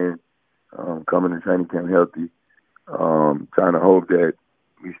we can, coming to training camp healthy. Trying to hope that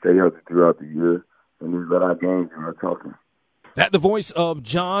we stay healthy throughout the year and just let our games and our talking. That the voice of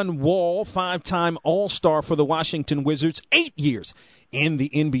John Wall, 5-time All-Star for the Washington Wizards, 8 years in the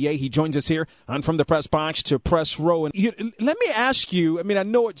NBA. He joins us here on From the Press Box to Press Row. And let me ask you, I mean, I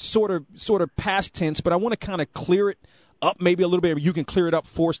know it's sort of past tense, but I want to kind of clear it up maybe a little bit. You can clear it up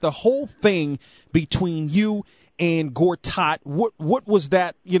for us. The whole thing between you and Gortat, what was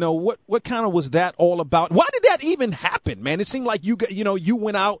that, what kind of was that all about? Why did that even happen, man? It seemed like you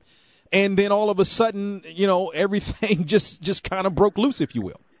went out and then all of a sudden, everything just kind of broke loose, if you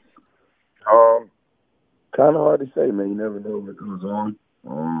will. Kind of hard to say, man. You never know what goes on.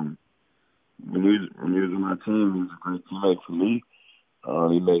 When he was on my team, he was a great teammate for me.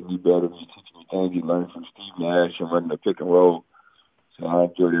 He made me better. He teach me things he learned from Steve Nash and running the pick and roll. So I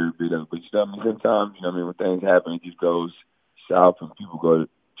enjoyed every bit of it. But sometimes, when things happen, it just goes south and people go to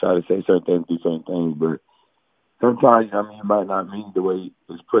try to say certain things, do certain things. But sometimes, it might not mean the way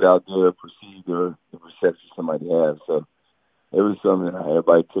it's put out there, perceived, or the perception somebody has. So it was something that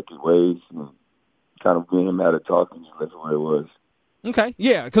everybody took it ways and kind of me and him had a talk and just left it where it was. Okay,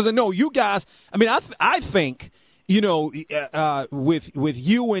 yeah, because I know you guys, I think, with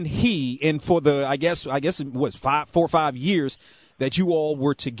you and he, and for the, I guess it was 4 or 5 years that you all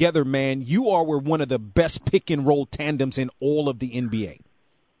were together, man, you all were one of the best pick and roll tandems in all of the NBA.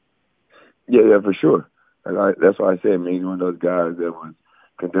 Yeah, for sure. That's why I said, man, he's one of those guys that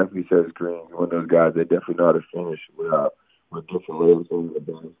can definitely set screens. One of those guys that definitely know how to finish with different layers on the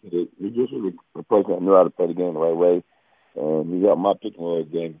basket. He just was a person that knew how to play the game the right way, and he helped my pick and roll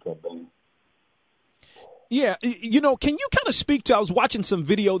game become better. Yeah, can you kind of speak to, I was watching some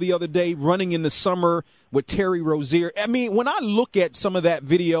video the other day, running in the summer with Terry Rozier. I mean, when I look at some of that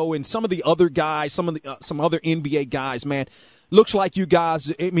video and some of the other guys, some other NBA guys, man, looks like you guys,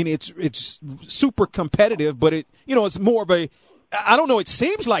 it's super competitive, but it's more of I don't know, it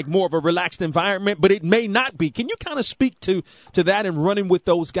seems like more of a relaxed environment, but it may not be. Can you kind of speak to that and running with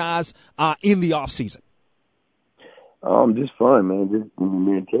those guys in the off season? Just fun, man. Just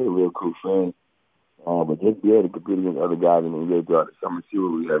me and Terry, real cool friends. But just be able to compete against other guys in the NBA throughout the summer, see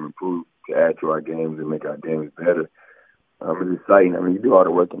what we have improved to add to our games and make our games better. It's exciting. You do all the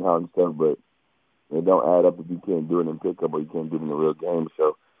working out and stuff, but it don't add up if you can't do it in pickup or you can't do it in the real game.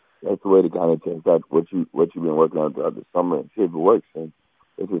 So that's the way to kind of test out what you've been working on throughout the summer and see if it works. And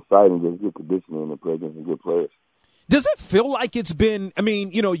it's exciting, just good conditioning and play against some good players. Does it feel like it's been,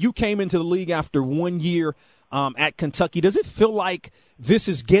 you came into the league after 1 year at Kentucky. Does it feel like this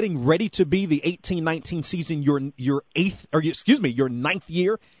is getting ready to be the 18-19 season, your ninth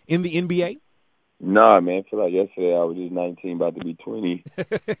year in the NBA? Nah, man. I feel like yesterday I was just 19, about to be 20. I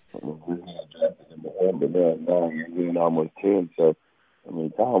was just drafted in November, now I'm almost 10. So,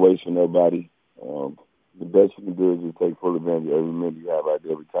 time waits for nobody. The best you can do is just take full advantage of every minute you have out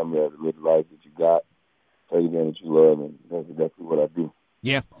there, every time you have to live the life that you got. Take advantage you love, and that's exactly what I do.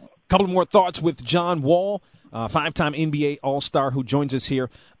 Yeah. A couple more thoughts with John Wall, 5-time NBA All-Star, who joins us here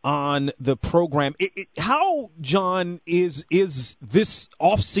on the program. How, John, is this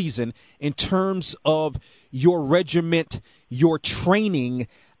off-season in terms of your regiment, your training,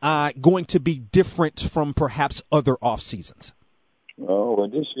 going to be different from perhaps other off-seasons? Oh, well,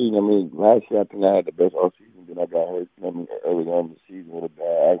 this season, last year I think I had the best off-season. Then I got hurt early on in the season with a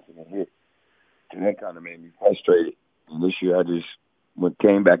bad accident hit. And that kind of made me frustrated. And this year I just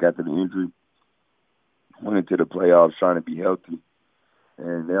came back after the injury, went into the playoffs trying to be healthy.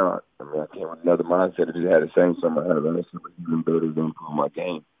 And now, I came with another mindset. I just had the same summer I had last summer, even better than improve my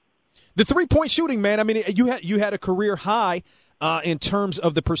game. The three-point shooting, man, you had a career high in terms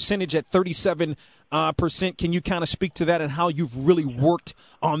of the percentage at 37%. Can you kind of speak to that and how you've really worked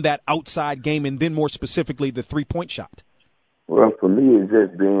on that outside game and then more specifically the three-point shot? Well, for me, it's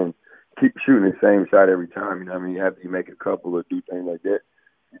just keep shooting the same shot every time. After you make a couple or do things like that,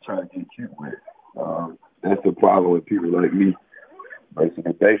 you're trying to get cute with it. That's the problem with people like me. Basically,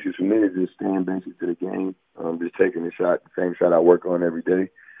 the basics for me is just staying basic to the game, just taking the shot, the same shot I work on every day.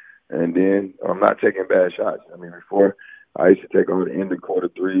 And then I'm not taking bad shots. Before I used to take all the end of quarter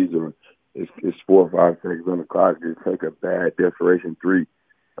threes or it's 4 or 5 seconds on the clock, just take a bad desperation three.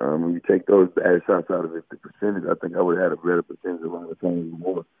 When you take those bad shots out of it, the percentage, I think I would have had a better percentage around the time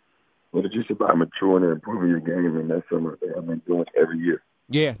more. But it's just about maturing and improving your game, and that's something that I've been doing every year.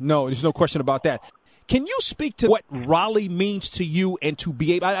 Yeah, no, there's no question about that. Can you speak to what Raleigh means to you and to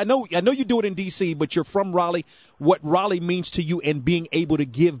be able – I know you do it in D.C., but you're from Raleigh. What Raleigh means to you and being able to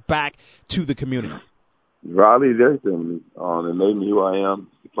give back to the community? Raleigh is everything to me. It made me who I am,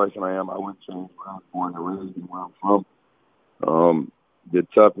 the person I am. I wouldn't change where I was born and raised and where I'm from. The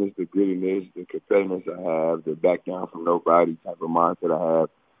toughness, the grittiness, the competitiveness I have, the back down from nobody type of mindset I have,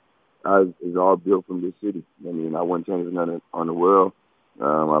 is all built from this city. I mean, I wouldn't change nothing on the world.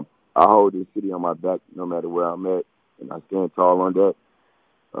 I hold this city on my back no matter where I'm at, and I stand tall on that.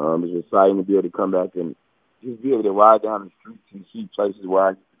 It's exciting to be able to come back and just be able to ride down the streets and see places where I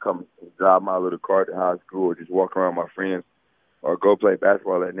used to come and drive my little car to high school or just walk around with my friends or go play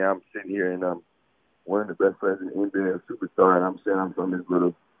basketball. And now I'm sitting here and one of the best players in the NBA, a superstar, and I'm saying I'm from this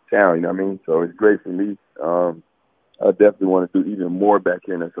little town, you know what I mean? So it's great for me. I definitely want to do even more back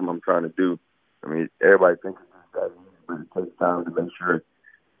here, and that's what I'm trying to do. I mean, everybody thinks it's just that easy, but it takes time to make sure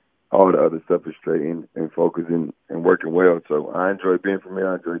all the other stuff is straight and focused and working well. So I enjoy being from here.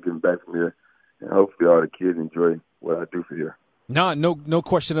 I enjoy getting back from here. And hopefully all the kids enjoy what I do for here. No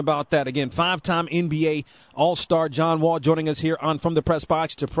question about that. Again, 5-time NBA All-Star John Wall joining us here on From the Press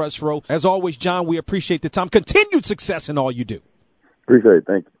Box to Press Row. As always, John, we appreciate the time. Continued success in all you do. Appreciate it.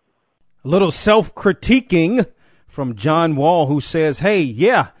 Thank you. A little self-critiquing from John Wall, who says, hey,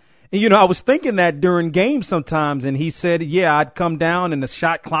 yeah. And, I was thinking that during games sometimes, and he said, yeah, I'd come down and the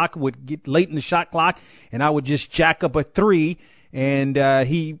shot clock would get late in the shot clock, and I would just jack up a three. And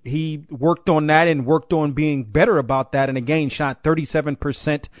he worked on that and worked on being better about that. And again, shot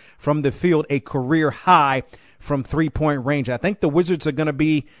 37% from the field, a career high from 3-point range. I think the Wizards are going to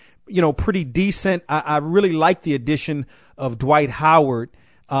be, pretty decent. I really like the addition of Dwight Howard.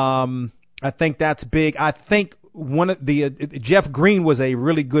 I think that's big. I think one of the Jeff Green was a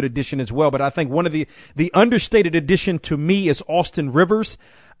really good addition as well. But I think one of the understated addition to me is Austin Rivers.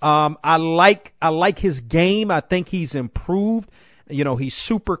 I like his game. I think he's improved. He's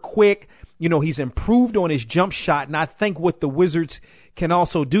super quick. He's improved on his jump shot. And I think what the Wizards can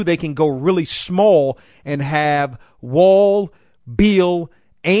also do, they can go really small and have Wall, Beal,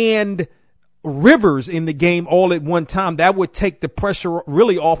 and Rivers in the game all at one time. That would take the pressure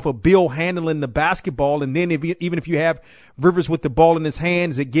really off of Beal handling the basketball. And then even if you have Rivers with the ball in his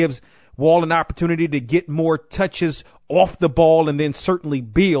hands, it gives Wall an opportunity to get more touches off the ball, and then certainly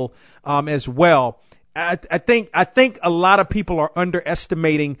Beal as well. I think a lot of people are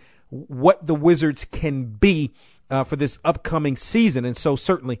underestimating what the Wizards can be for this upcoming season, and so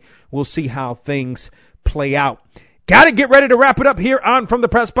certainly we'll see how things play out. Got to get ready to wrap it up here on From the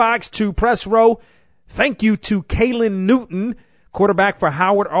Press Box to Press Row. Thank you to Kalen Newton, quarterback for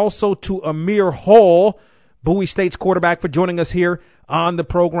Howard, also to Amir Hall, Bowie State's quarterback, for joining us here on the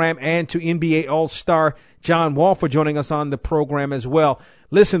program, and to NBA All-Star John Wall for joining us on the program as well.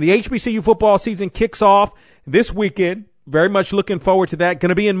 Listen, the HBCU football season kicks off this weekend. Very much looking forward to that. Going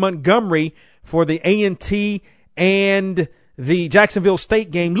to be in Montgomery for the A&T and the Jacksonville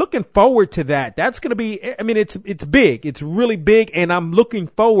State game. Looking forward to that. That's going to be, it's big. It's really big, and I'm looking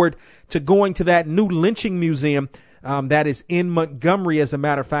forward to going to that new lynching museum that is in Montgomery, as a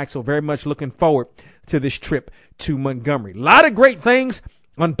matter of fact. So very much looking forward to this trip to Montgomery. A lot of great things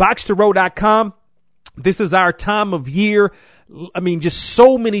on BoxToRow.com. This is our time of year. Just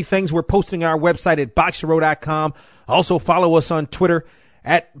so many things we're posting on our website at BoxToRow.com. Also follow us on Twitter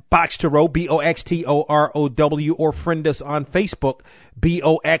at BoxToRow, BoxTorow, or friend us on Facebook,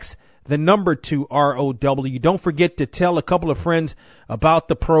 BOX2ROW. Don't forget to tell a couple of friends about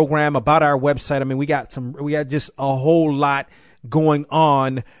the program, about our website. We got just a whole lot going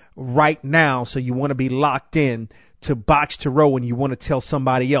on right now, so you want to be locked in to Box to Row, and you want to tell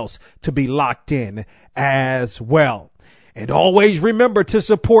somebody else to be locked in as well. And always remember to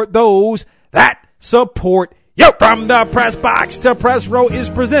support those that support you. From the Press Box to Press Row is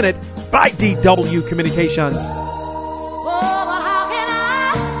presented by DW Communications.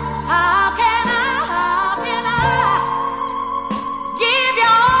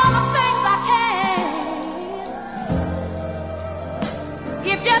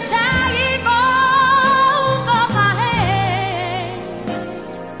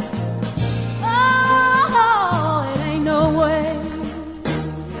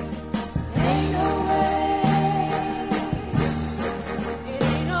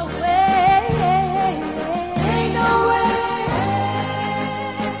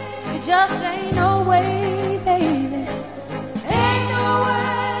 Just ain't no way.